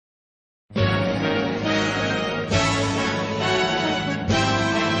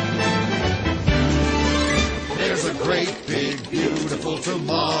great, big, beautiful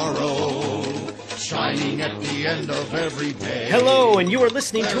tomorrow, shining at the end of every day. Hello, and you are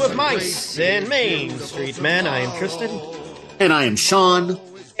listening to Of Mice and Main Street Men. I am Tristan. And I am Sean.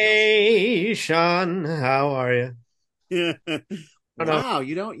 Hey, Sean, how are you? Wow,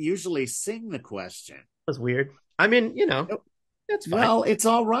 you don't usually sing the question. That's weird. I mean, that's fine. Well, it's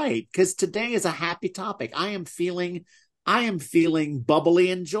all right, because today is a happy topic. I am feeling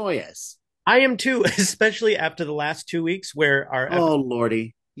bubbly and joyous. I am too, especially after the last 2 weeks where our Oh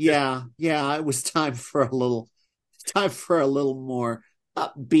Lordy. Yeah, it was time for a little more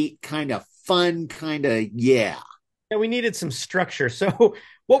upbeat, kind of fun, kind of Yeah, we needed some structure. So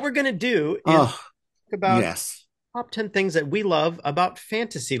what we're gonna do is talk about top 10 things that we love about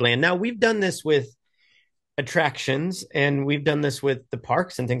Fantasyland. Now, we've done this with attractions and we've done this with the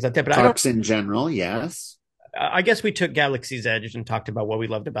parks and things like that, but parks in general, yes. I guess we took Galaxy's Edge and talked about what we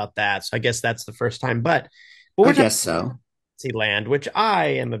loved about that. So I guess that's the first time. But I guess so. Fantasyland, which I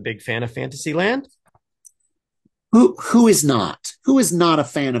am a big fan of Fantasyland. Who is not? Who is not a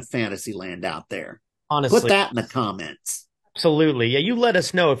fan of Fantasyland out there? Honestly, put that in the comments. Absolutely. Yeah, you let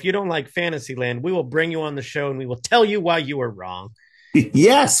us know if you don't like Fantasyland. We will bring you on the show and we will tell you why you were wrong.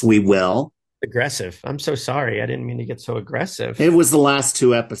 Yes, we will. Aggressive. I'm so sorry. I didn't mean to get so aggressive. It was the last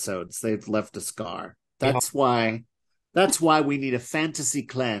 2 episodes. They've left a scar. That's why we need a fantasy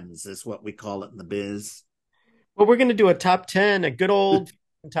cleanse, is what we call it in the biz. Well, we're going to do a top 10, a good old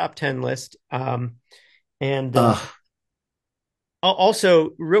top 10 list. Also,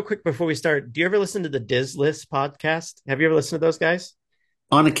 real quick before we start, do you ever listen to the Diz List podcast? Have you ever listened to those guys?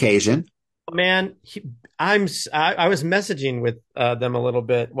 On occasion. Man, I was messaging with them a little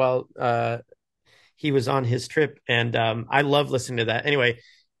bit while he was on his trip, and I love listening to that. Anyway,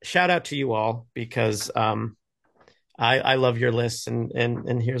 shout out to you all, because I love your lists,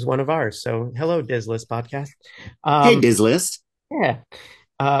 and here's one of ours. So hello, Diz List podcast. Hey, Diz List. Yeah.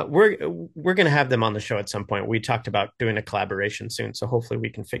 We're going to have them on the show at some point. We talked about doing a collaboration soon, so hopefully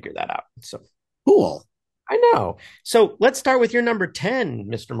we can figure that out. So cool. I know. So let's start with your number 10,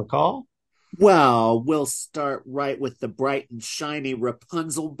 Mr. McCall. Well, we'll start right with the bright and shiny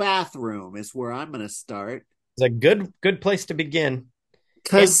Rapunzel bathroom is where I'm going to start. It's a good place to begin.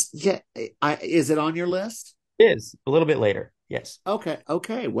 Because is it on your list? It is a little bit later. Yes.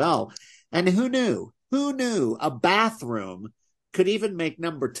 Okay. Well, and who knew a bathroom could even make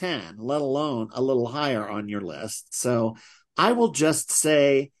number 10, let alone a little higher on your list. So I will just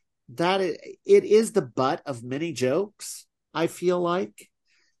say that it is the butt of many jokes, I feel like.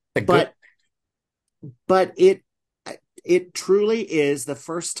 But it truly is the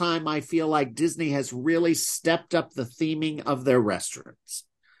first time I feel like Disney has really stepped up the theming of their restrooms.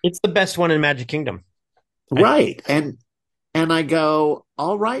 It's the best one in Magic Kingdom. Right. And I go,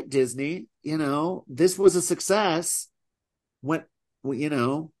 all right, Disney, this was a success. When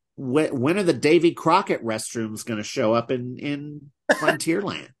are the Davy Crockett restrooms going to show up in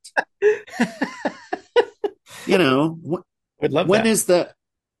Frontierland? Would love when that.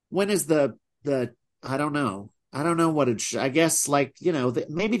 when is the I don't know what I guess,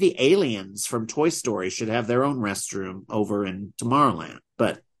 maybe the aliens from Toy Story should have their own restroom over in Tomorrowland.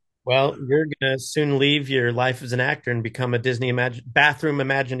 But well, you're gonna soon leave your life as an actor and become a Disney bathroom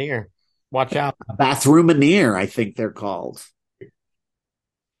Imagineer. Watch out. Bathroomineer, I think they're called.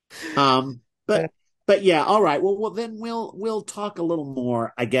 But yeah, all right. Well, then we'll talk a little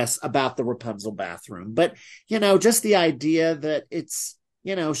more, I guess, about the Rapunzel bathroom. But just the idea that it's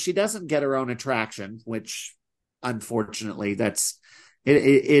she doesn't get her own attraction, which unfortunately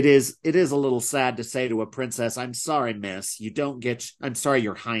it is a little sad to say to a princess, I'm sorry, miss, you don't get. I'm sorry,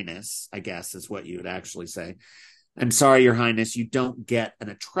 your highness, I guess is what you would actually say. I'm sorry, your highness, you don't get an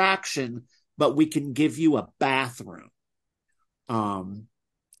attraction, but we can give you a bathroom.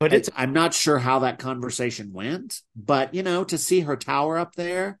 But I'm not sure how that conversation went, but to see her tower up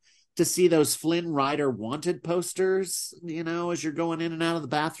there, to see those Flynn Rider wanted posters, as you're going in and out of the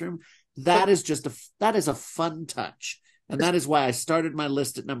bathroom, that is a fun touch. And that is why I started my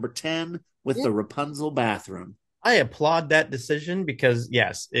list at number 10 with the Rapunzel bathroom. I applaud that decision because,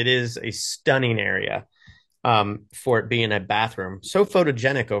 yes, it is a stunning area for it being a bathroom. So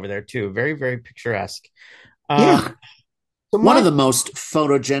photogenic over there, too. Very, very picturesque. Yeah. One of the most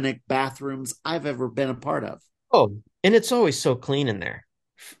photogenic bathrooms I've ever been a part of. Oh, and it's always so clean in there.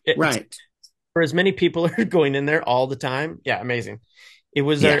 Right. For as many people are going in there all the time. Yeah, amazing. It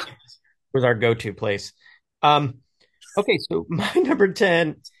was our go-to place. Okay, so my number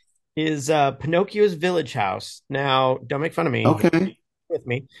 10 is Pinocchio's Village House. Now, don't make fun of me. Okay. With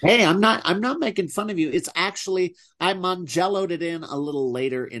me. Hey, I'm not making fun of you. It's actually I Mangello'd it in a little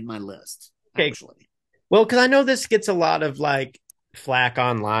later in my list. Okay. Actually. Well, because I know this gets a lot of like flack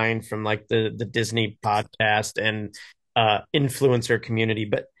online from like the Disney podcast and influencer community.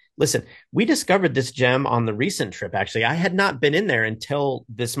 But listen, we discovered this gem on the recent trip. Actually, I had not been in there until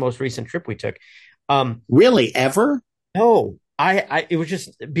this most recent trip we took. Really, ever? No, it was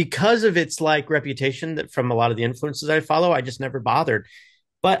just because of its like reputation that from a lot of the influencers I follow, I just never bothered.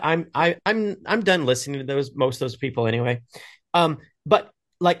 But I'm done listening to those most of those people anyway. But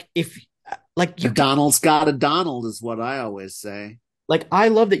like if like A you can Donald's got a Donald is what I always say. like I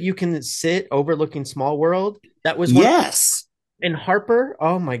love that you can sit overlooking Small World. That was one of, Yes. and Harper,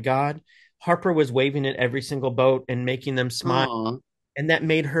 oh my God. Harper was waving at every single boat and making them smile. Oh, And that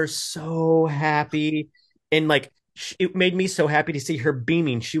made her so happy. And like it made me so happy to see her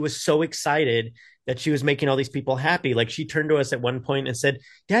beaming. She was so excited that she was making all these people happy. Like she turned to us at one point and said,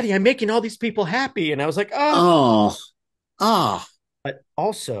 Daddy, I'm making all these people happy. And I was like, oh, oh, oh. but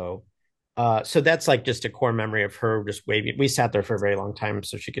also, so that's like just a core memory of her just waving. We sat there for a very long time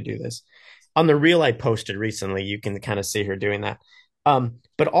so she could do this. On the reel I posted recently, you can kind of see her doing that.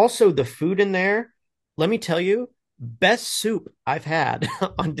 But also the food in there, let me tell you, best soup I've had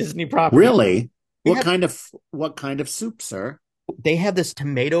on Disney property. Really? We What had kind of what kind of soup, sir? they had this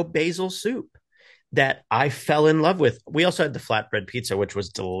tomato basil soup that I fell in love with. We also had the flatbread pizza, which was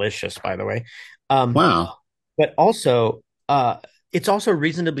delicious, by the way. Um, Wow. but also it's also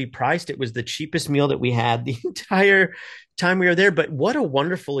reasonably priced. It was the cheapest meal that we had the entire time we were there. But what a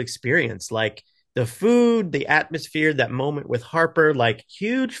wonderful experience! Like the food, the atmosphere, that moment with Harper. Like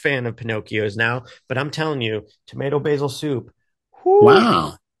huge fan of Pinocchio's now, but I'm telling you, tomato basil soup. Whoo,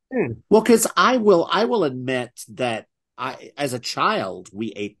 Wow. Well, because I will admit that I, as a child,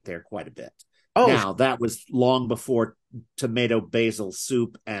 we ate there quite a bit. oh, Now, that was long before tomato basil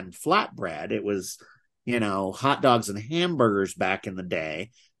soup and flatbread. It was, hot dogs and hamburgers back in the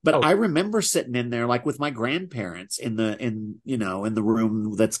day. But oh, I remember sitting in there like with my grandparents in the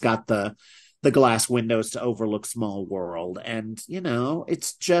room that's got the glass windows to overlook Small World. And,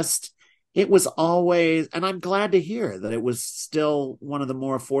 it's just it was always, and I'm glad to hear that it was still one of the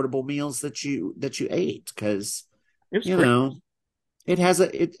more affordable meals that you ate, because it was you great. know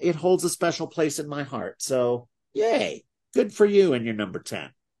it holds a special place in my heart. So yay, good for you and your number 10.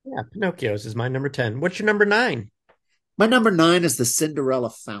 Yeah, Pinocchio's is my number 10. What's your number 9? My number 9 is the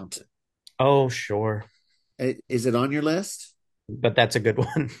Cinderella Fountain. Oh, sure. Is it on your list? But that's a good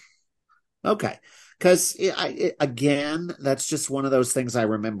one. Okay. Because again, that's just one of those things I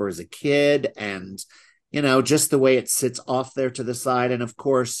remember as a kid, and just the way it sits off there to the side, and of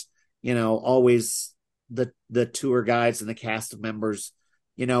course, always the tour guides and the cast of members,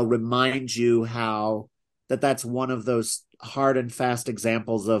 remind you how that's one of those hard and fast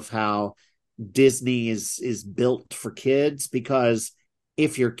examples of how Disney is built for kids. Because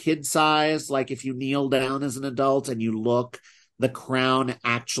if you're kid size, like if you kneel down as an adult and you look, the crown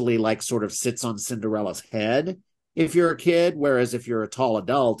actually like sort of sits on Cinderella's head if you're a kid, whereas if you're a tall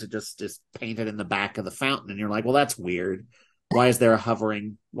adult, it just is painted in the back of the fountain, and you're like, well, that's weird. Why is there a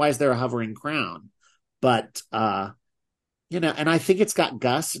hovering crown? But and I think it's got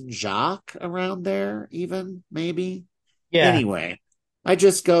Gus and Jacques around there, even maybe. Yeah, Anyway, I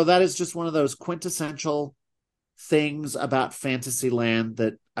just go, that is just one of those quintessential things about Fantasyland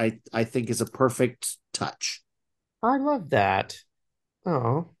that I think is a perfect touch. I love that.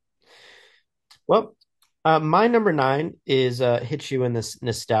 Oh, well, my number 9 is hits you in this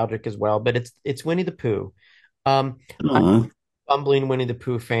nostalgic as well, but it's Winnie the Pooh. I'm Aw. a bumbling Winnie the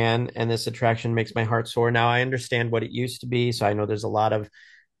Pooh fan, and this attraction makes my heart sore. Now I understand what it used to be, so I know there's a lot of,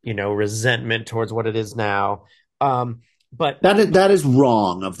 resentment towards what it is now. But That is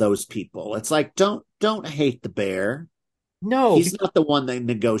wrong of those people. It's like, don't hate the bear. no, He's not the one that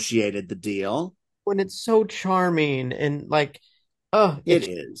negotiated the deal. when it's so charming and like, It it's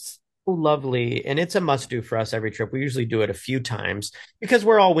is. so lovely, and it's a must do for us every trip. We usually do it a few times because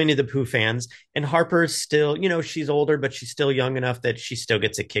we're all Winnie the Pooh fans, and Harper's still, she's older, but she's still young enough that she still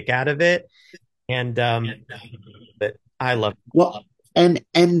gets a kick out of it. And but I love Well, and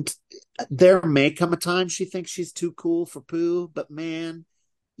there may come a time she thinks she's too cool for Pooh, but man,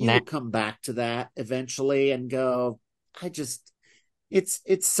 you now. will come back to that eventually and go, I just it's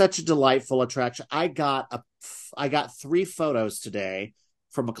such a delightful attraction. I got 3 photos today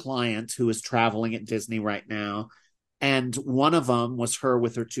from a client who is traveling at Disney right now, and one of them was her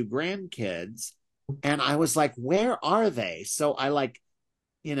with her 2 grandkids, and I was like, where are they? So I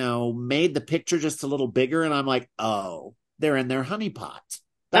made the picture just a little bigger, and I'm like, oh, they're in their honey pot.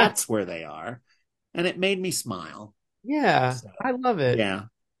 That's where they are. And it made me smile. Yeah, So, I love it. yeah.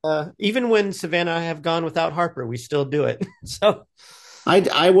 Even when Savannah and I have gone without Harper, we still do it. So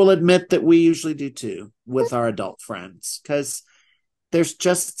I will admit that we usually do too with our adult friends because there's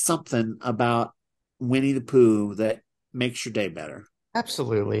just something about Winnie the Pooh that makes your day better.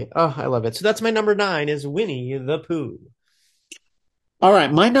 Absolutely. Oh, I love it. So that's my number 9 is Winnie the Pooh. All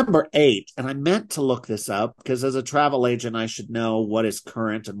right, my number 8, and I meant to look this up because as a travel agent, I should know what is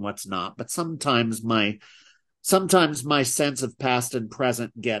current and what's not. But sometimes my sense of past and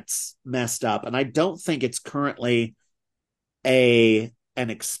present gets messed up, and I don't think it's currently a an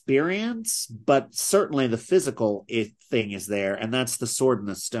experience, but certainly the physical thing is there, and that's the Sword and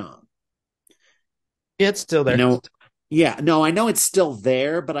the Stone. Yeah, it's still You there. know, yeah, no, I know it's still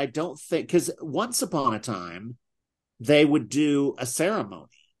there, but I don't think because once upon a time they would do a ceremony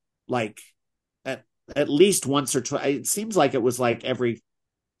like at at least once or twice. It seems like it was like every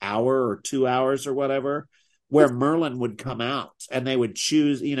hour or 2 hours or whatever, where Merlin would come out and they would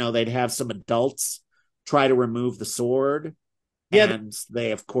choose. They'd have some adults try to remove the sword, Yeah, and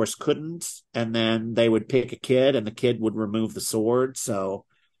they of course couldn't. And then they would pick a kid, and the kid would remove the sword. So,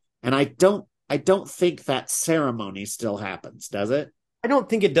 and I don't think that ceremony still happens, does it? I don't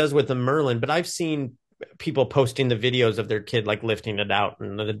think it does with the Merlin, but I've seen people posting the videos of their kid like lifting it out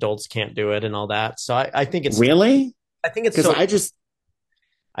and the adults can't do it and all that. So I think it's Really? I think it's Because so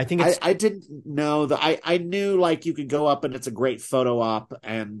I think I, it's I didn't know that. I knew like you could go up and it's a great photo op,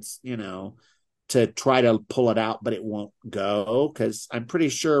 and to try to pull it out, but it won't go because I'm pretty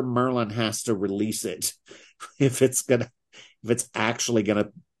sure Merlin has to release it if it's actually gonna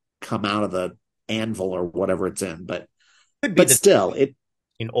come out of the anvil or whatever it's in. But could be but the still, it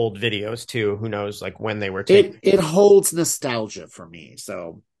in old videos too. Who knows like when they were taken. it holds nostalgia for me.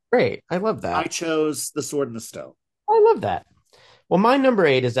 So Great. I love I that. chose the Sword and the Stone. I love that. Well, my number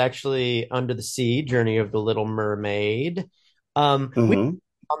 8 is actually Under the Sea, Journey of the Little Mermaid. We Mm-hmm.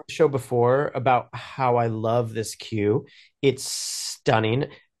 on the show before about how I love this queue. It's stunning,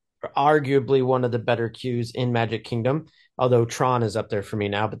 arguably one of the better queues in Magic Kingdom. Although Tron is up there for me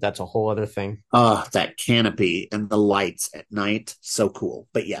now, but that's a whole other thing. That canopy and the lights at night, so cool.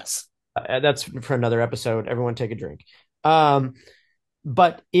 But yes, That's for another episode. Everyone take a drink. Um,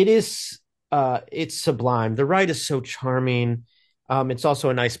 but it's sublime. The ride is so charming. It's also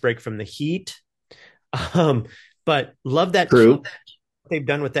a nice break from the heat. Um, but love that queue. true. What they've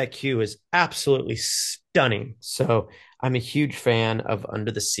done with that queue is absolutely stunning. So I'm a huge fan of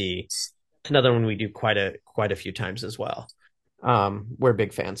Under the Sea. It's another one we do quite a few times as well. We're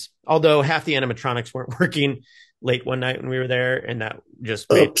big fans. Although half the animatronics weren't working late one night when we were there, and that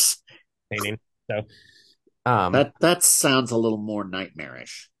just made it Oops. entertaining. So um That sounds a little more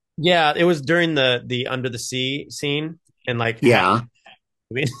nightmarish. yeah, it was during the Under the Sea scene and like half Yeah,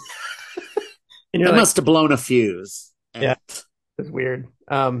 and you're that like, must have blown a fuse. yeah, And it's weird.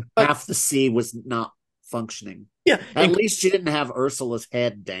 But half the sea was not functioning. yeah, At least you didn't have Ursula's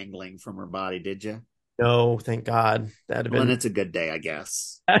head dangling from her body, did you? no, thank God. That'd have Well, then been it's a good day, I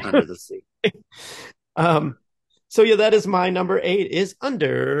guess. Under the sea. um so yeah, that is my number 8 is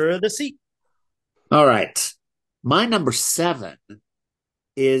Under the Sea. All right. My number 7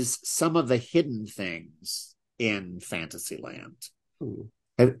 is some of the hidden things in Fantasyland. Ooh.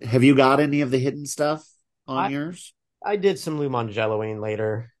 Have you got any of the hidden stuff on I yours? I did some Lou Mangelloing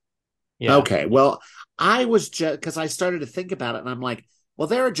later. Yeah. Okay. Well, I was just because I started to think about it and I'm like, well,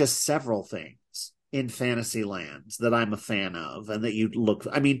 there are just several things in Fantasyland that I'm a fan of and that you look.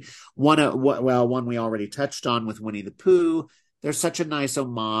 I mean, one we already touched on with Winnie the Pooh. There's such a nice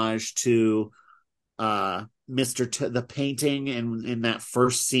homage to the painting in that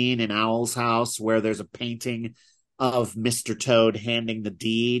first scene in Owl's house where there's a painting of Mr. Toad handing the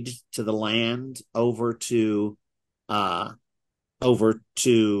deed to the land uh over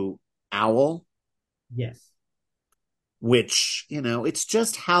to Owl, Yes. which, it's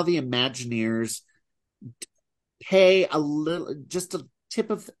just how the Imagineers pay a little, just a tip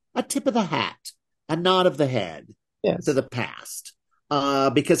of the hat, a nod of the head to Yes. the past.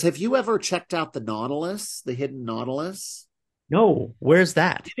 Because have you ever checked out the Nautilus, the hidden Nautilus? No, where's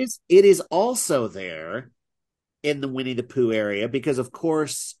that? It is also there in the Winnie the Pooh area because, of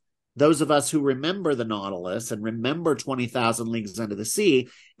course, those of us who remember the Nautilus and remember 20,000 Leagues Under the Sea,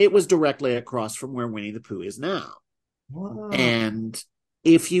 it was directly across from where Winnie the Pooh is now. Wow. And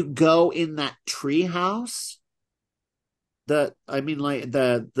if you go in that tree house, I'm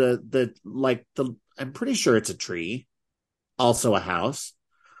pretty sure it's a tree, also a house.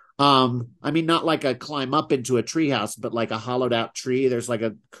 Not like a climb up into a tree house, but like a hollowed out tree. There's like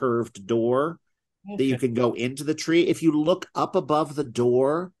a curved door that you Okay. can go into the tree. If you look up above the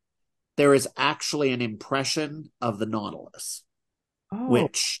door, there is actually an impression of the Nautilus, Oh.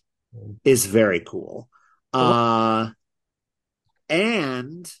 which is very cool. Well, Uh,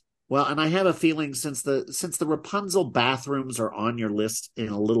 And well, and I have a feeling since the Rapunzel bathrooms are on your list in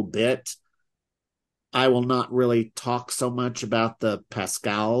a little bit, I will not really talk so much about the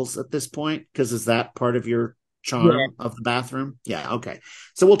Pascals at this point, because is that part of your Yeah. charm of the bathroom? Yeah, okay.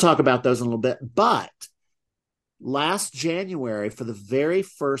 So we'll talk about those in a little bit. But last January, for the very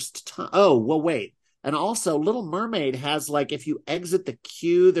first time, oh, well, wait. And also, Little Mermaid has, like, if you exit the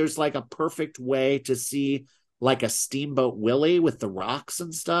queue, there's like a perfect way to see like a Steamboat Willie with the rocks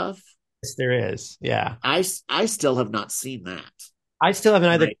and stuff. Yes, there is. Yeah. I still have not seen that. I still haven't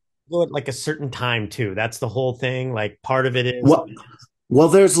either. Right. Do it like a certain time too. That's the whole thing. Like part of it is Well, well,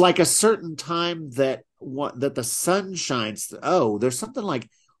 there's like a certain time that the sun shines. Oh, there's something like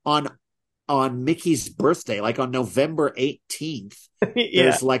on Mickey's birthday, like on November 18th. yeah.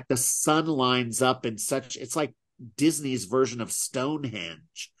 There's like the sun lines up in such. It's like Disney's version of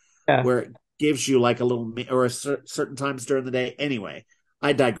Stonehenge, Yeah. where it gives you like a little or certain times during the day. Anyway,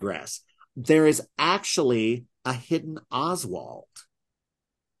 I digress. There is actually a hidden Oswald,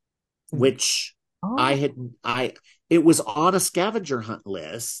 which I Oh, had I it was on a scavenger hunt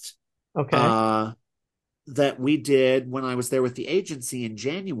list okay. uh that we did when I was there with the agency in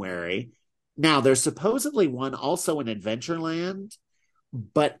January. Now there's supposedly one also in Adventureland,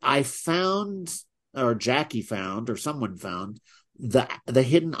 but I found, or Jackie found, or someone found the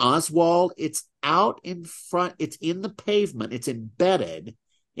hidden Oswald. It's out in front, it's in the pavement, it's embedded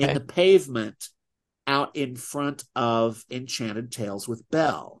in Okay. the pavement out in front of Enchanted Tales with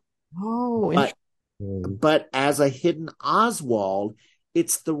Belle. Oh, But interesting. as a hidden Oswald,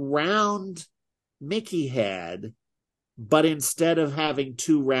 it's the round Mickey head, but instead of having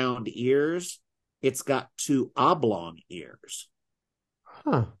two round ears, it's got two oblong ears.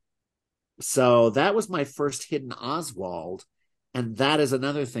 Huh. So that was my first hidden Oswald. And that is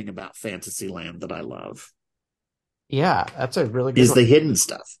another thing about Fantasyland that I love, Yeah, that's a really good is one. the hidden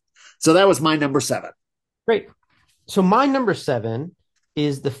stuff. So that was my number 7. Great. So my number seven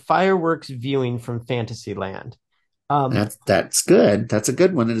is the fireworks viewing from Fantasyland. Um, That's good. That's a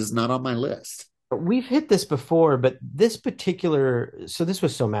good one. It is not on my list. we've hit this before, but this particular, so this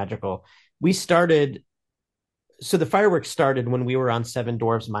was so magical. We started, so the fireworks started when we were on Seven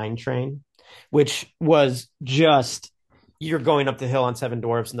Dwarfs Mine Train, which was just, you're going up the hill on Seven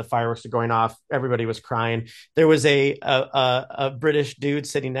Dwarfs and the fireworks are going off. Everybody was crying. There was a British dude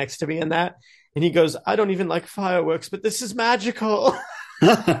sitting next to me in that, and he goes, "I don't even like fireworks, but this is magical."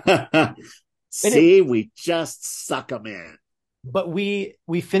 And it, See, we just suck them in. but we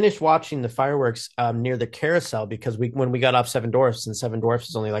finished watching the fireworks near the carousel because we when we got off Seven Dwarfs, and Seven Dwarfs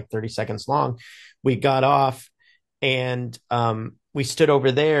is only like 30 seconds long, we got off and we stood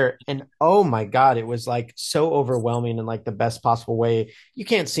over there, and oh my god, it was like so overwhelming in like the best possible way. You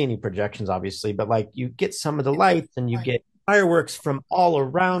can't see any projections obviously, but like you get some of the lights and you get fireworks from all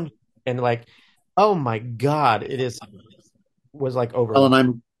around, and like oh my god, it is was like Well, overwhelming.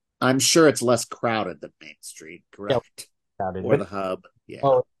 and I'm sure it's less crowded than Main Street, Yeah, correct? crowded, Or but the hub. Yeah.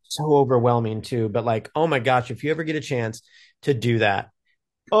 oh, so overwhelming too. But like, oh my gosh, if you ever get a chance to do that,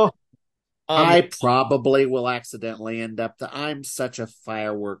 oh, um, I probably will accidentally end up I'm such a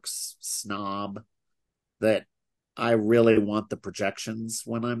fireworks snob that I really want the projections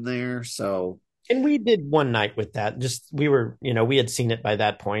when I'm there. So and we did one night with that. Just we were, we had seen it by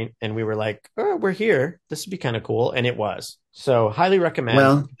that point, and we were like, oh, we're here. This would be kind of cool, and it was. So highly recommend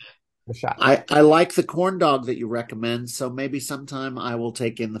well, the shot. I like the corn dog that you recommend, so maybe sometime I will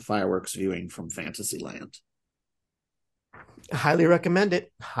take in the fireworks viewing from Fantasyland. Highly recommend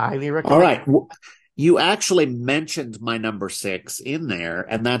it. Highly All recommend. right. You actually mentioned my number 6 in there,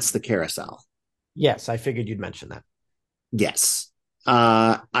 and that's the carousel. Yes, I figured you'd mention that. Yes.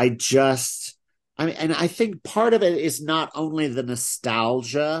 I mean, and I think part of it is not only the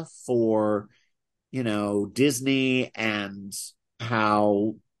nostalgia for, Disney and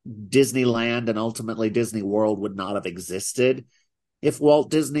how Disneyland and ultimately Disney World would not have existed if Walt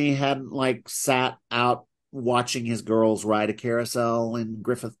Disney hadn't like sat out watching his girls ride a carousel in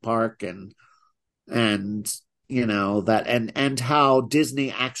Griffith Park, and that, and how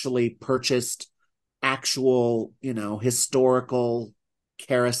Disney actually purchased actual, historical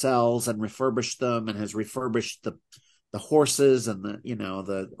carousels and refurbished them, and has refurbished the horses and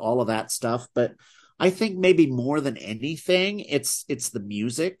the all of that stuff. But I think maybe more than anything, it's the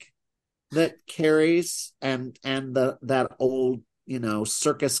music that carries, and the that old,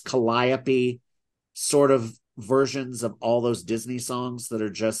 circus calliope sort of versions of all those Disney songs that are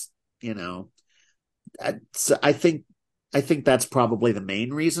just, so I think that's probably the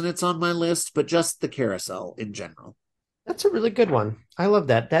main reason it's on my list, but just the carousel in general. That's a really good one. I love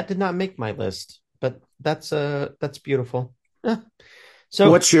that. That did not make my list, but that's beautiful. Eh.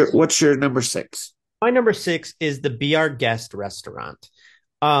 So What's your number six? my number six is the Be Our Guest restaurant.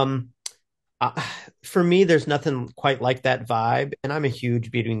 Um, uh, for me, there's nothing quite like that vibe, and I'm a huge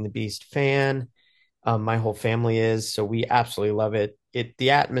Beauty and the Beast fan. My whole family is, so we absolutely love it.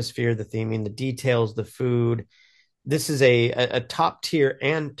 The atmosphere, the theming, the details, the food. This is a top tier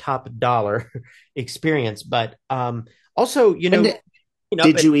and top dollar experience. But also, And up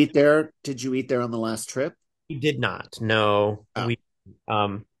did and you eat there? Did you eat there on the last trip? we did not. No, Oh,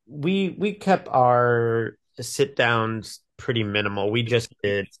 we kept our sit downs pretty minimal. We just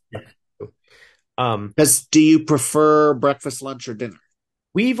did. Um, because do you prefer breakfast, lunch, or dinner?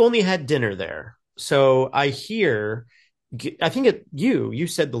 we've only had dinner there, so I hear. I think you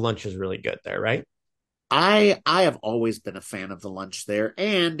said the lunch is really good there, right? I have always been a fan of the lunch there,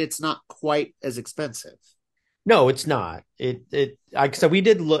 and it's not quite as expensive. No, it's not. So we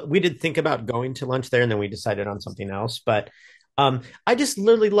did think about going to lunch there and then we decided on something else. But I just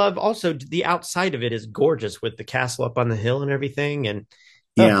literally love also the outside of it is gorgeous with the castle up on the hill and everything. And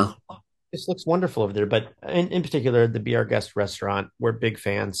uh, Yeah. this looks wonderful over there. But in particular, the Be Our Guest restaurant, we're big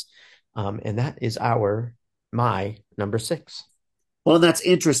fans. And that is my number six. Well, and that's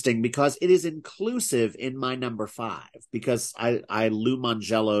interesting because it is inclusive in my number five because I Lou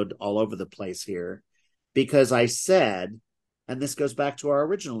Mangello'd all over the place here because I said, and this goes back to our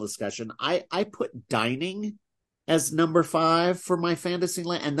original discussion, I put dining as number five for my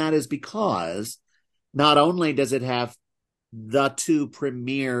Fantasyland, and that is because not only does it have the two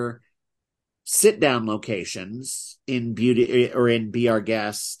premier sit down locations in Beauty or in Be Our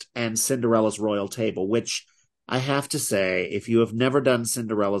Guest and Cinderella's Royal Table, which I have to say, if you have never done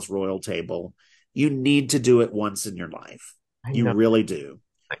Cinderella's Royal Table, you need to do it once in your life. I You know. really do.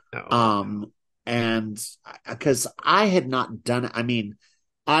 I know. And because I had not done it, I mean,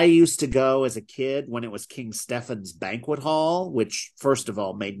 I used to go as a kid when it was King Stephen's banquet hall, which first of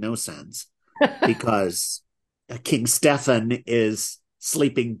all made no sense because King Stephen is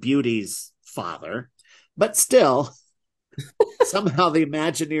Sleeping Beauty's father. But still, somehow the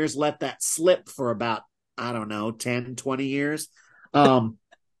Imagineers let that slip for about, I don't know, 10, 20 years. Um,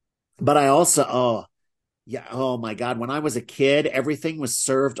 but I also, yeah, oh my God. When I was a kid, everything was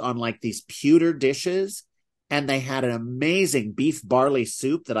served on like these pewter dishes. And they had an amazing beef barley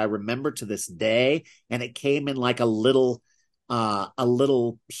soup that I remember to this day. And it came in like a little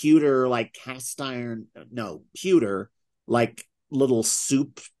pewter, like cast iron, no, pewter, like little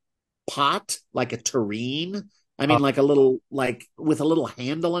soup pot, like a tureen. I Uh, mean, like a little, like with a little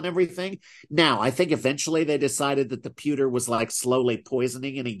handle and everything. Now, I think eventually they decided that the pewter was like slowly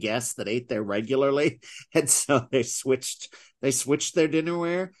poisoning any guests that ate there regularly, and so they switched their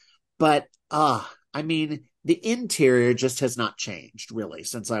dinnerware. But I mean, the interior just has not changed really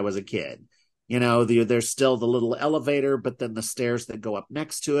since I was a kid. There's still the little elevator, but then the stairs that go up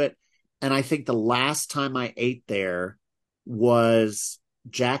next to it. And I think the last time I ate there was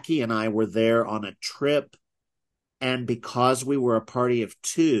Jackie and I were there on a trip, and because we were a party of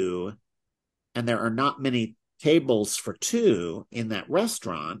two, and there are not many tables for two in that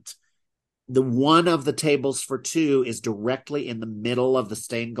restaurant, the one of the tables for two is directly in the middle of the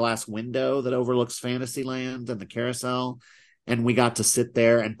stained glass window that overlooks Fantasyland and the carousel. And we got to sit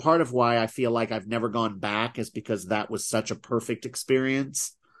there. And part of why I feel like I've never gone back is because that was such a perfect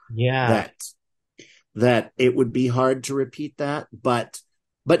experience yeah. that it would be hard to repeat that. But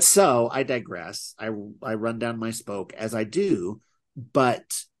so I digress. I run down my spoke as I do, but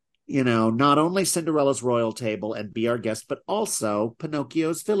not only Cinderella's Royal Table and Be Our Guest, but also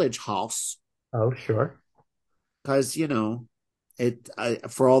Pinocchio's Village House, Oh, sure. because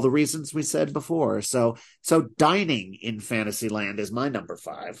for all the reasons we said before. So dining in Fantasyland is my number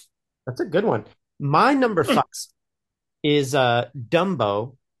five. That's a good one. My number five Thanks. is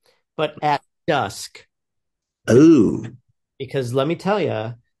Dumbo, but at dusk. Ooh, Because let me tell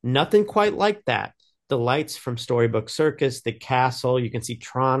you, nothing quite like that. The lights from Storybook Circus, the castle, you can see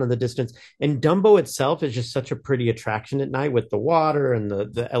Tron in the distance. And Dumbo itself is just such a pretty attraction at night with the water and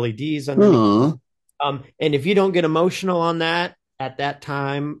the LEDs underneath. aw, And if you don't get emotional on that at that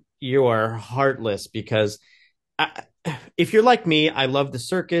time, you are heartless because I, if you're like me, I love the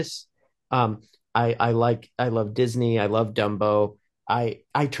circus. Um, I love Disney. I love Dumbo. I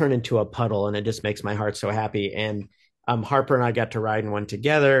turn into a puddle, and it just makes my heart so happy. And Harper and I got to ride in one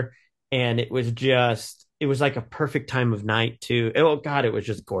together, and it was like a perfect time of night too. Oh God, it was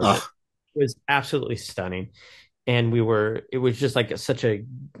just gorgeous. oh, It was absolutely stunning, and it was just like such a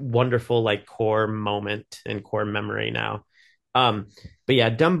wonderful like core moment and core memory now. But yeah,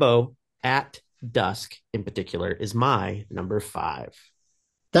 Dumbo at dusk in particular is my number five.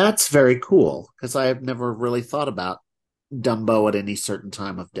 that's very cool because I have never really thought about Dumbo at any certain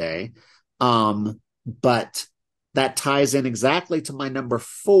time of day. But that ties in exactly to my number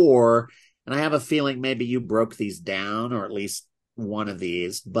 4. And I have a feeling maybe you broke these down, or at least one of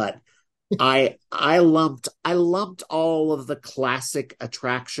these, but I lumped all of the classic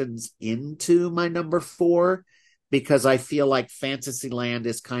attractions into my number 4 because I feel like Fantasyland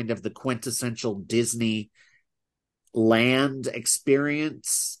is kind of the quintessential Disney land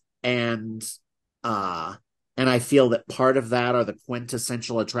experience, uh and I feel that part of that are the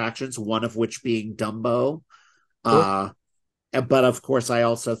quintessential attractions, one of which being Dumbo. Sure. uh but of course I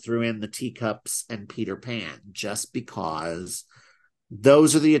also threw in the Teacups and Peter Pan, just because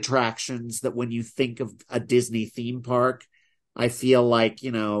those are the attractions that when you think of a Disney theme park, I feel like,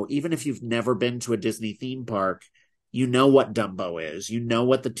 even if you've never been to a Disney theme park, you know what Dumbo is, you know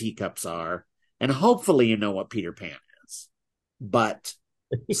what the Teacups are, and hopefully you know what Peter Pan is. But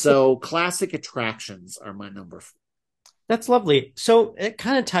so classic attractions are my number 4. That's lovely. So it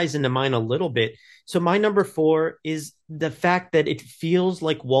kind of ties into mine a little bit. So my number 4 is the fact that it feels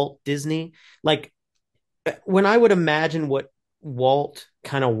like Walt Disney. Like when I would imagine what Walt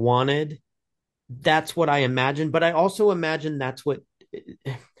kind of wanted, that's what I imagined. But I also imagine that's what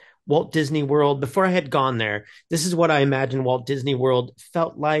Walt Disney World, before I had gone there, this is what I imagined Walt Disney World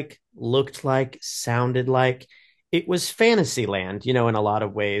felt like, looked like, sounded like. It was Fantasyland, in a lot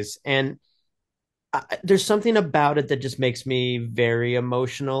of ways. And there's something about it that just makes me very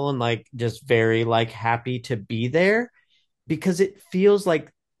emotional and like just very like happy to be there because it feels like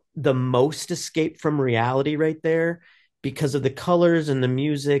the most escape from reality right there because of the colors and the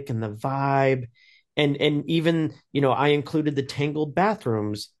music and the vibe. And even, I included the tangled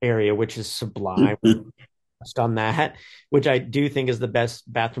bathrooms area, which is sublime. Touched on that, which I do think is the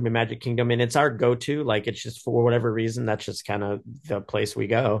best bathroom in Magic Kingdom. And it's our go-to. Like it's just for whatever reason, that's just kind of the place we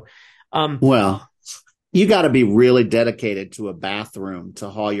go. Um, Well, you got to be really dedicated to a bathroom to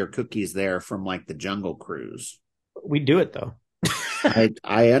haul your cookies there from like the Jungle Cruise. we do it though.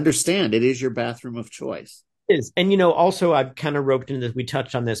 I understand it is your bathroom of choice. Is. And also I've kind of roped into this, we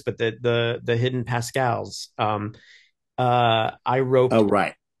touched on this, but the hidden Pascals. I roped Oh,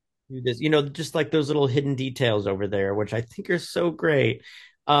 right. through this, just like those little hidden details over there, which I think are so great.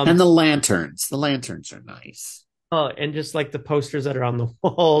 And the lanterns are nice. Oh, and just like the posters that are on the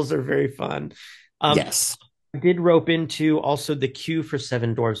walls are very fun. Yes. I did rope into also the queue for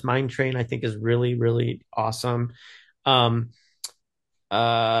Seven Dwarfs Mine Train, I think is really, really awesome. Um,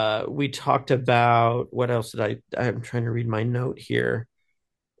 we talked about what else I'm trying to read my note here.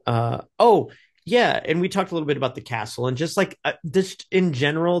 Oh, yeah, and we talked a little bit about the castle and just like this in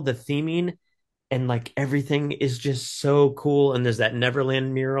general, the theming and like everything is just so cool. And there's that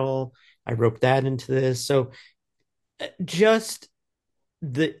Neverland mural. I roped that into this. So just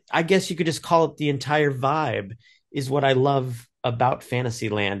I guess you could just call it the entire vibe is what I love about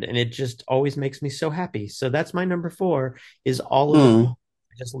Fantasyland, and it just always makes me so happy. So that's my number 4 is all of the Oh,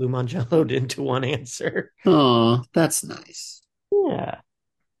 just Lou Mangello'd into one answer. oh, that's nice. Yeah.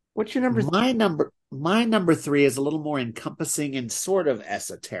 What's your number? My number 3 is a little more encompassing and sort of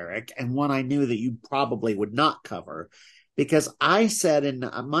esoteric, and one I knew that you probably would not cover, because I said in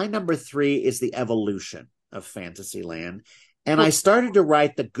my number 3 is the evolution of Fantasyland. And I started to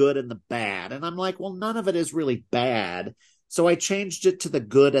write the good and the bad. And I'm like, well, none of it is really bad. So I changed it to the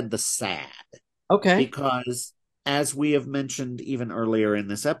good and the sad, Okay. because as we have mentioned even earlier in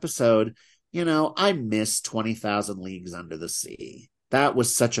this episode, I miss 20,000 Leagues Under the Sea. That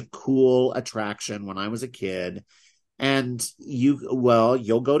was such a cool attraction when I was a kid. And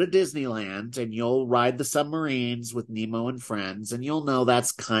you'll go to Disneyland and you'll ride the submarines with Nemo and friends, and you'll know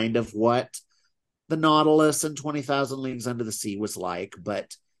that's kind of what the Nautilus and 20,000 Leagues Under the Sea was like.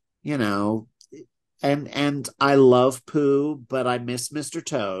 But, you know, and I love Pooh, but I miss Mr.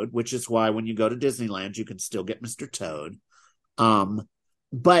 Toad, which is why when you go to Disneyland, you can still get Mr. Toad.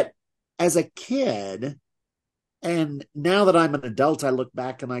 But as a kid, and now that I'm an adult, I look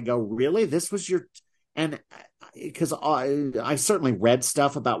back and I go, really? This was your. And because I certainly read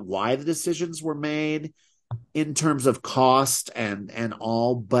stuff about why the decisions were made in terms of cost and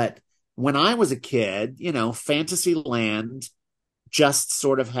all. But when I was a kid, Fantasyland just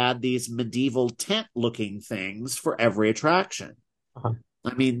sort of had these medieval tent looking things for every attraction. Uh-huh.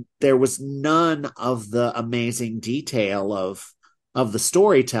 I mean, there was none of the amazing detail of the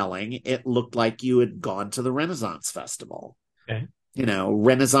storytelling. It looked like you had gone to the Renaissance Festival. Okay.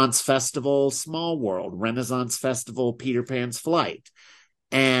 Renaissance Festival, Small World, Renaissance Festival, Peter Pan's Flight.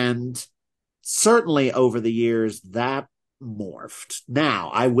 And certainly over the years, that morphed. Now,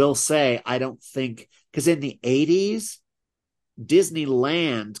 I will say, I don't think, because in the 80s,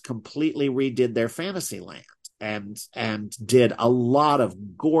 Disneyland completely redid their Fantasyland. and did a lot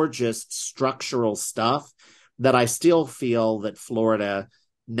of gorgeous structural stuff that I still feel that Florida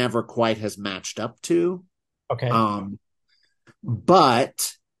never quite has matched up to. Okay.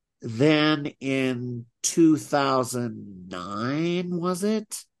 But then in 2009, was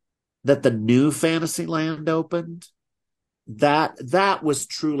it, that the new Fantasyland opened? That was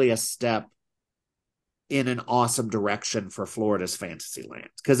truly a step in an awesome direction for Florida's Fantasyland,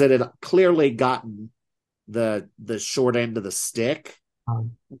 because it had clearly gotten the short end of the stick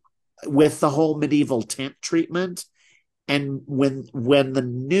Um, with the whole medieval tent treatment. And when the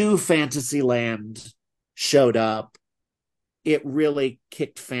new Fantasyland showed up, it really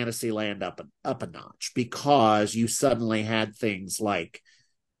kicked Fantasyland up a notch, because you suddenly had things like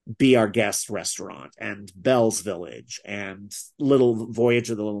Be Our Guest restaurant and Bell's Village and Little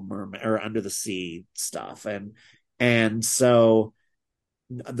Voyage of the Little Mermaid, or Under the Sea stuff. And so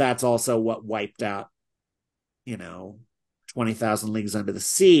that's also what wiped out, 20,000 Leagues Under the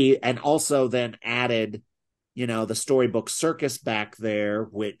Sea, and also then added, the Storybook Circus back there,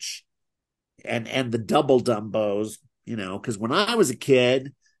 which, and the double Dumbos, because when I was a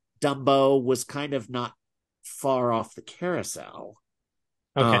kid, Dumbo was kind of not far off the carousel.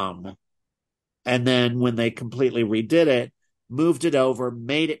 okay. And then when they completely redid it, moved it over,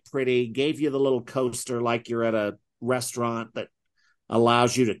 made it pretty, gave you the little coaster like you're at a restaurant that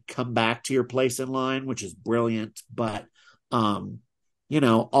allows you to come back to your place in line, which is brilliant. But,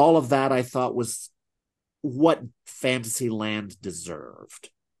 all of that I thought was what Fantasyland deserved.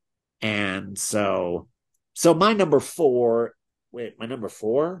 And so my number four, wait, my number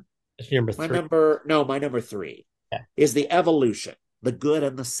four? It's number My three. my number three Yeah. is the evolution, the good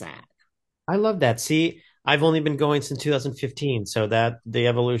and the sad. I love that. See, I've only been going since 2015, so that the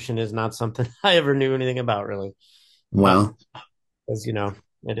evolution is not something I ever knew anything about, really. Well, As you know,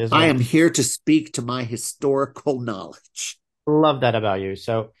 it is I what am here to speak to my historical knowledge. love that about you.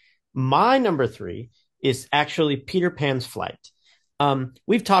 So my number three is actually Peter Pan's Flight.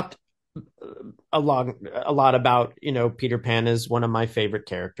 We've talked a lot about, Peter Pan is one of my favorite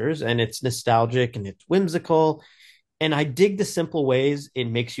characters, and it's nostalgic and it's whimsical, and I dig the simple ways it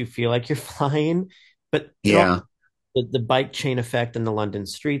makes you feel like you're flying. But Yeah. the bike chain effect in the London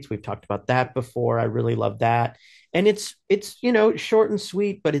streets, we've talked about that before. I really love that, and it's short and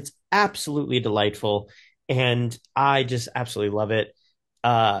sweet, but it's absolutely delightful, and I just absolutely love it.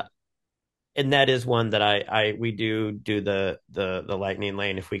 Uh, and that is one that I we do the lightning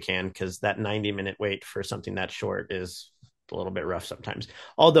lane if we can, because that 90-minute wait for something that short is a little bit rough sometimes.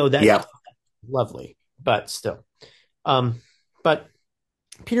 Although that Yeah. lovely, but still. But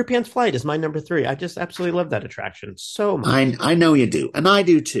Peter Pan's Flight is my number three. I just absolutely love that attraction so much. I know you do, and I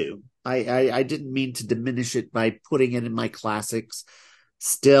do too. I didn't mean to diminish it by putting it in my classics.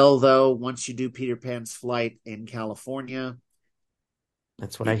 Still, though, once you do Peter Pan's Flight in California,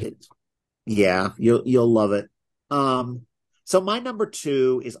 That's what I hear. yeah, you'll love it. So my number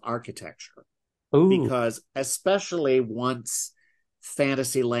two is architecture, Ooh, because especially once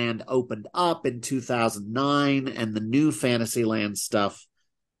Fantasyland opened up in 2009 and the new Fantasyland stuff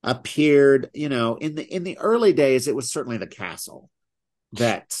appeared, in the early days, it was certainly the castle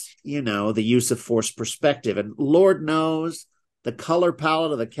that, the use of forced perspective. And Lord knows the color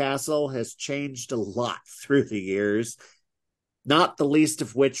palette of the castle has changed a lot through the years, not the least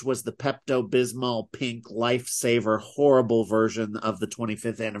of which was the Pepto Bismol pink lifesaver horrible version of the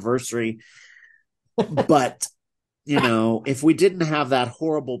 25th anniversary. But, if we didn't have that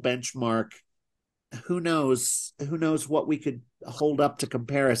horrible benchmark, who knows what we could hold up to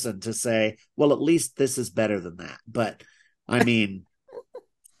comparison to say, well, at least this is better than that. But I mean,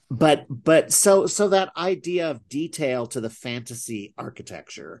 so that idea of detail to the fantasy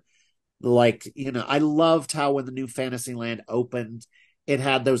architecture, like, I loved how when the new Fantasyland opened, it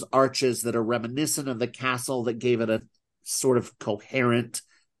had those arches that are reminiscent of the castle that gave it a sort of coherent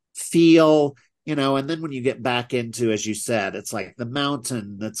feel. And then when you get back into, as you said, it's like the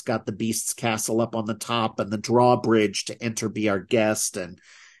mountain that's got the Beast's castle up on the top, and the drawbridge to enter Be Our Guest, and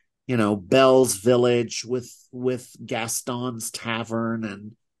Belle's Village with Gaston's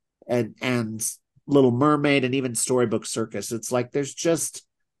Tavern, and Little Mermaid, and even Storybook Circus. It's like there's just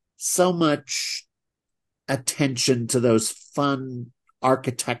so much attention to those fun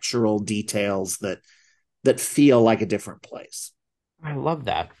architectural details that feel like a different place. I love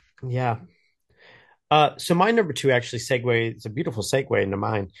that. Yeah. So my number two actually segue. It's a beautiful segue into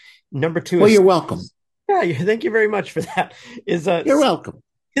mine. Number two Well, is you're welcome. yeah. Thank you very much for that. Is You're welcome,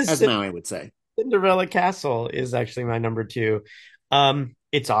 as is Maui would say. Cinderella Castle is actually my number two.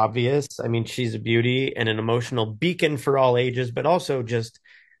 It's obvious. I mean, she's a beauty and an emotional beacon for all ages, but also just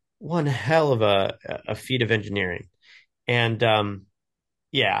one hell of a feat of engineering. And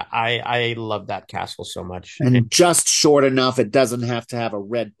yeah, I love that castle so much. And And just short enough, it doesn't have to have a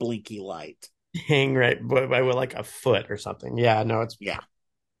red blinky light. hang right by like a foot or something. Yeah, no, it's Yeah.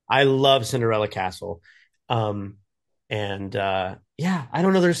 I love Cinderella Castle. Um and yeah, I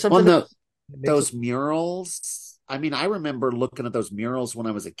don't know. There's On something the that makes it. those murals, I mean, I remember looking at those murals when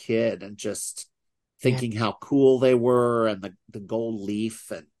I was a kid and just Yeah, thinking how cool they were, and the gold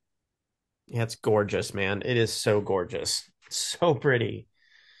leaf. And yeah, it's gorgeous, man. It is so gorgeous. So pretty.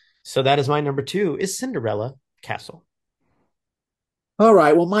 So that is my number two is Cinderella Castle. all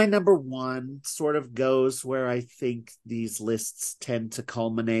right, well, my number one sort of goes where I think these lists tend to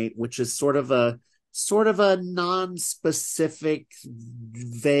culminate, which is sort of a non-specific,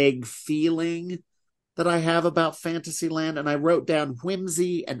 vague feeling that I have about Fantasyland. And I wrote down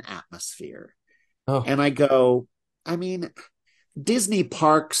whimsy and atmosphere. Oh, And I go, I mean, Disney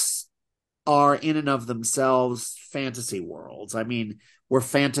parks are in and of themselves fantasy worlds. I mean, we're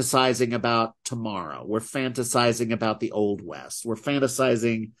fantasizing about tomorrow. We're fantasizing about the Old West. We're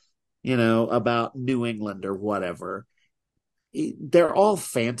fantasizing, about New England or whatever. They're all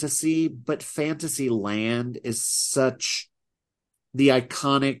fantasy, but Fantasyland is such the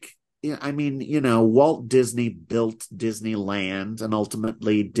iconic. I mean, Walt Disney built Disneyland and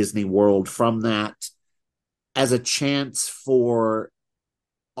ultimately Disney World from that as a chance for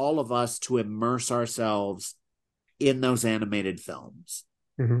all of us to immerse ourselves in those animated films.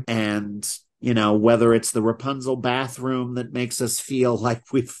 mhm. And, whether it's the Rapunzel bathroom that makes us feel like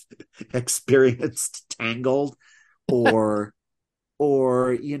we've experienced Tangled, or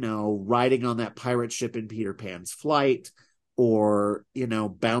riding on that pirate ship in Peter Pan's Flight, or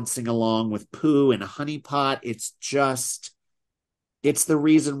bouncing along with Pooh in a honey pot. It's the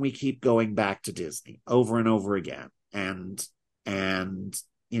reason we keep going back to Disney over and over again. And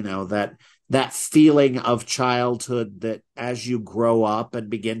that feeling of childhood, that as you grow up and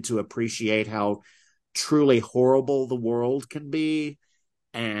begin to appreciate how truly horrible the world can be,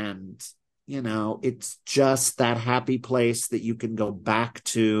 and it's just that happy place that you can go back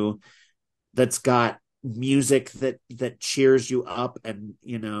to, that's got music that cheers you up, and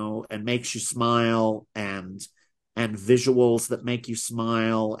makes you smile, and visuals that make you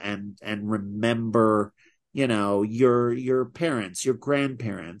smile, and remember, your parents, your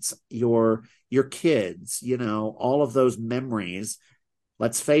grandparents, your kids, all of those memories.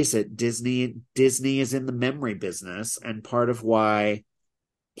 Let's face it, Disney is in the memory business, and part of why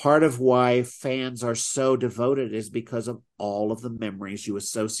fans are so devoted is because of all of the memories you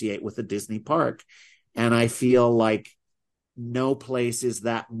associate with a Disney park. And I feel like no place is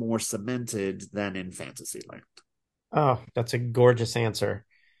that more cemented than in Fantasyland. Oh, that's a gorgeous answer.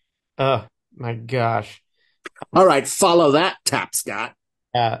 Oh my gosh. All right, follow that, Tap Scott.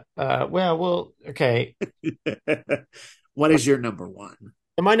 Well, okay. What is your number one?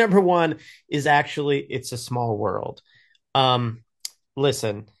 And my number one is actually It's a Small World. Um,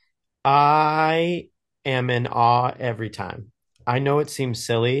 Listen, I am in awe every time. I know it seems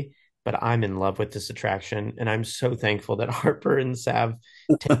silly, but I'm in love with this attraction, and I'm so thankful that Harper and Sav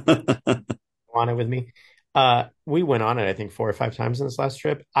on it with me. We went on it, I think, 4 or 5 times in this last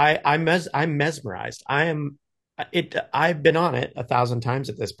trip. I'm mesmerized. I've been on it 1,000 times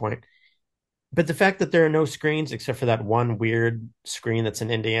at this point. But the fact that there are no screens except for that one weird screen that's in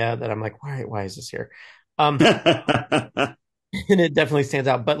India that I'm like, why is this here? Um, and it definitely stands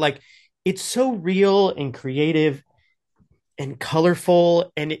out. But like, it's so real and creative and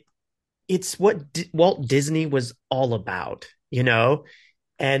colorful, and it's what Walt Disney was all about, you know.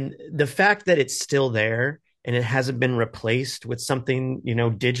 And the fact that it's still there and it hasn't been replaced with something,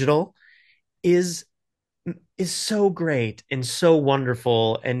 digital is is so great and so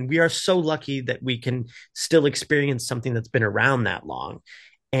wonderful. And we are so lucky that we can still experience something that's been around that long.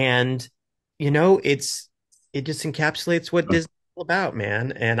 And, it just encapsulates what Disney's all about,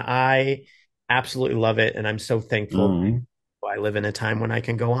 man. And I absolutely love it. And I'm so thankful Mm, I live in a time when I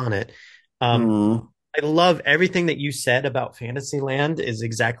can go on it. Um, mm. I love everything that you said about Fantasyland is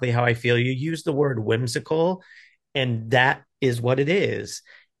exactly how I feel. You use the word whimsical, and that is what it is.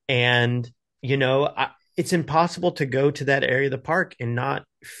 And, it's impossible to go to that area of the park and not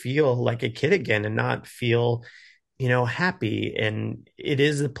feel like a kid again and not feel, happy. And it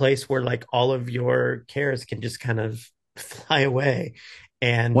is a place where like all of your cares can just kind of fly away.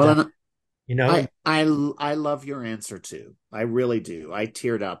 And, Well, and you know, I love your answer too. I really do. I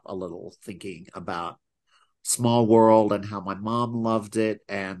teared up a little thinking about Small World and how my mom loved it,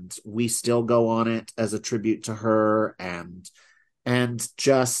 and we still go on it as a tribute to her, and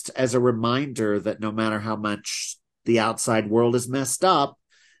just as a reminder that no matter how much the outside world is messed up,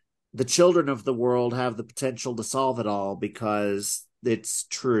 the children of the world have the potential to solve it all, because it's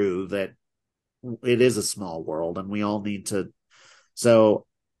true that it is a small world and we all need to. So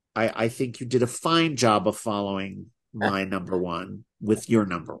I think you did a fine job of following my number one with your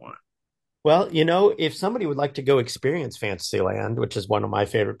number one. Well, if somebody would like to go experience Fantasyland, which is one of my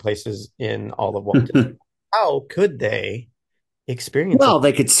favorite places in all of Walt Disney, how could they experience it? Well,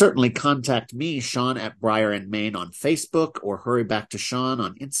 they could certainly contact me, Sean at Briar and Main on Facebook, or Hurry Back to Sean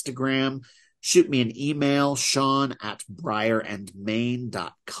on Instagram. Shoot me an email, Sean at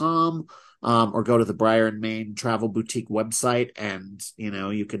briarandmain.com, or go to the Briar and Main Travel Boutique website, and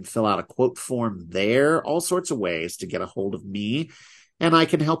you can fill out a quote form there. All sorts of ways to get a hold of me, and I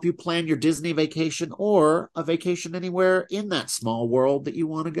can help you plan your Disney vacation or a vacation anywhere in that small world that you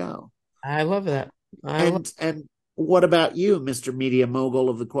want to go. I love that. And what about you, Mr. Media Mogul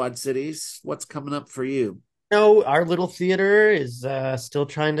of the Quad Cities? What's coming up for you? Our little theater is still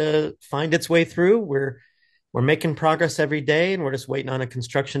trying to find its way through. We're making progress every day, and we're just waiting on a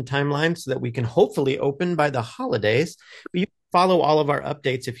construction timeline so that we can hopefully open by the holidays. But you can follow all of our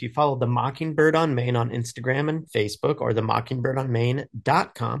updates if you follow the Mockingbird on Main on Instagram and Facebook, or the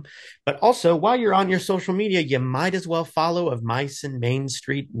mockingbirdonmain.com. But also, while you're on your social media, you might as well follow Of Mice and Main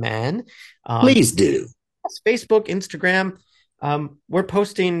Street Men. Please do. Facebook, Instagram. We're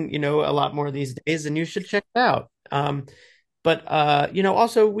posting, a lot more these days, and you should check it out. But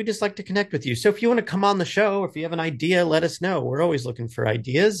also we just like to connect with you. So if you want to come on the show, or if you have an idea, let us know. We're always looking for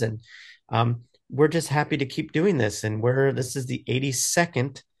ideas, and we're just happy to keep doing this. And this is the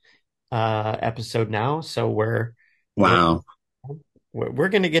 82nd episode now. So we're going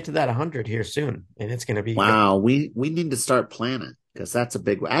to get to that 100 here soon, and it's going to be wow. We need to start planning, because that's a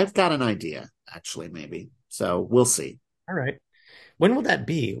big one. I've got an idea, actually, maybe. So we'll see. All right. When will that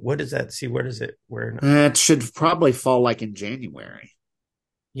be? What does that see? Where does it? Where? It should probably fall like in January.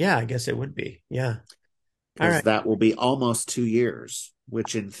 Yeah, I guess it would be. Yeah. All right. That will be almost 2 years,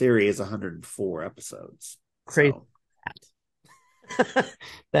 which in theory is 104 episodes. Crazy. So.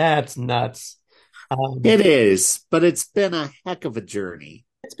 That's nuts. It is, but it's been a heck of a journey.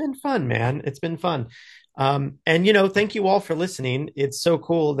 It's been fun, man. It's been fun. And thank you all for listening. It's so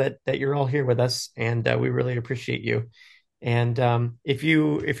cool that you're all here with us, and we really appreciate you. And if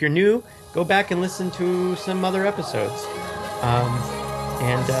you're new, go back and listen to some other episodes.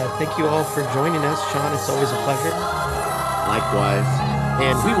 And thank you all for joining us, Sean. It's always a pleasure. Likewise.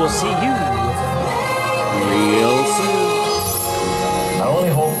 And we will see you real soon. I only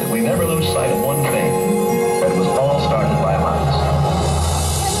hope that we never lose sight of one thing.